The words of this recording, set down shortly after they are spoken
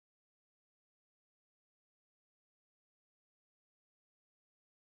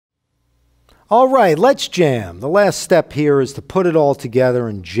All right, let's jam. The last step here is to put it all together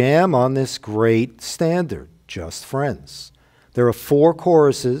and jam on this great standard, Just Friends. There are 4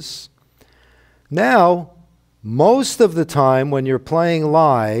 choruses. Now, most of the time when you're playing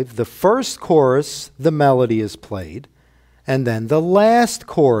live, the first chorus, the melody is played, and then the last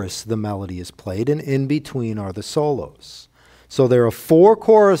chorus, the melody is played, and in between are the solos. So there are 4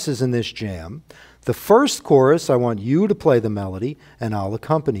 choruses in this jam. The first chorus, I want you to play the melody, and I'll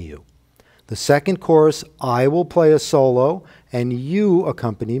accompany you. The second chorus, I will play a solo, and you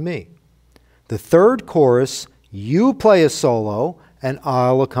accompany me. The third chorus, you play a solo, and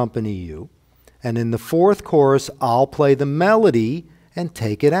I'll accompany you. And in the fourth chorus, I'll play the melody and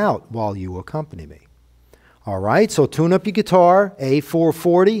take it out while you accompany me. All right, so tune up your guitar,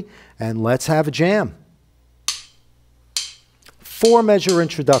 A440, and let's have a jam. 4-measure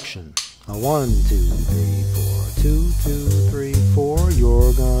introduction. 1, 2, 3, 4. 2, 2, 3, 4.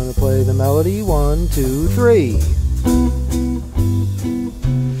 You're gonna play the melody. 1, 2, 3.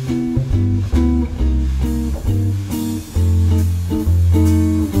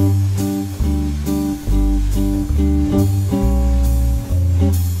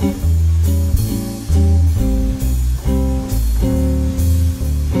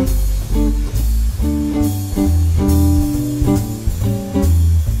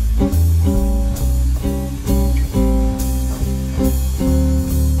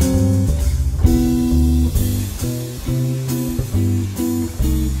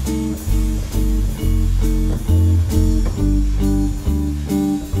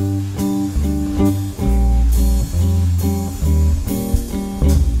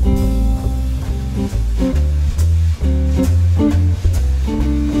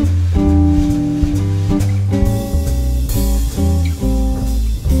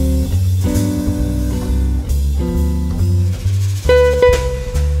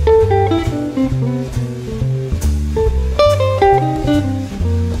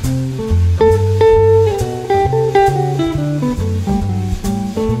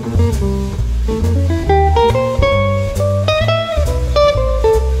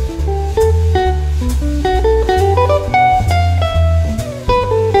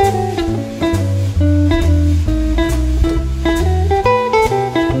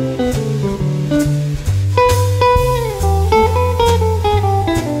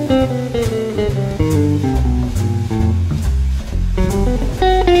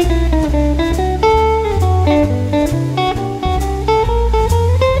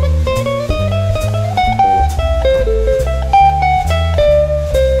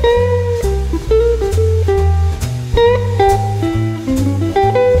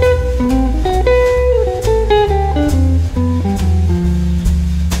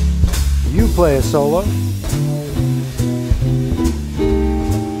 Play a solo.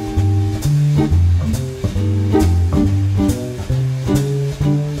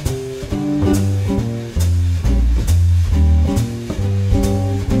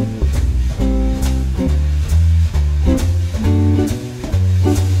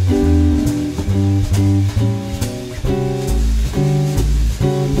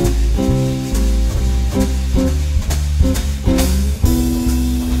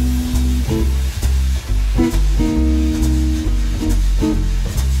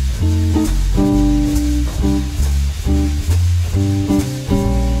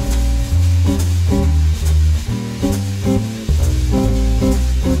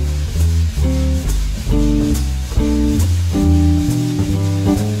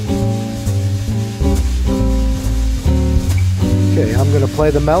 Okay, I'm going to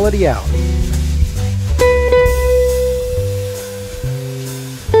play the melody out.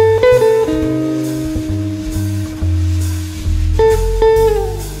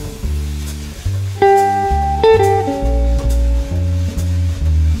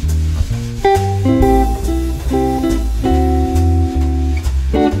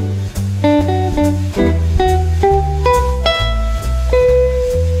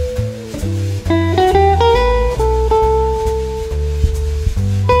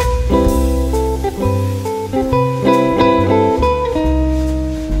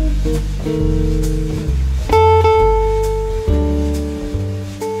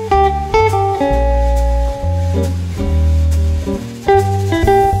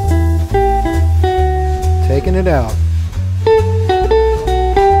 Taking it out.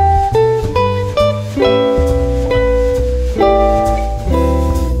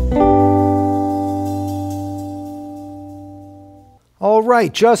 All right.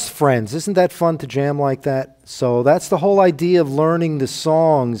 right, just friends. Isn't that fun to jam like that? So that's the whole idea of learning the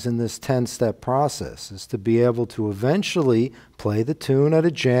songs in this 10-step process, is to be able to eventually play the tune at a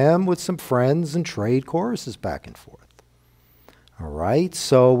jam with some friends and trade choruses back and forth. All right,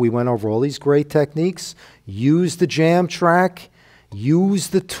 so we went over all these great techniques. Use the jam track. Use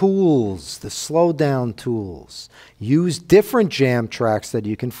the tools, the slow down tools. Use different jam tracks that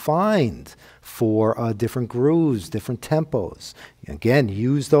you can find for different grooves, different tempos. Again,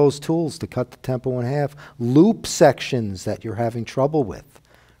 use those tools to cut the tempo in half. Loop sections that you're having trouble with,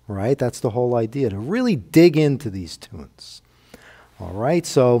 right? That's the whole idea, to really dig into these tunes. All right,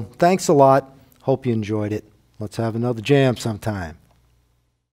 so thanks a lot. Hope you enjoyed it. Let's have another jam sometime.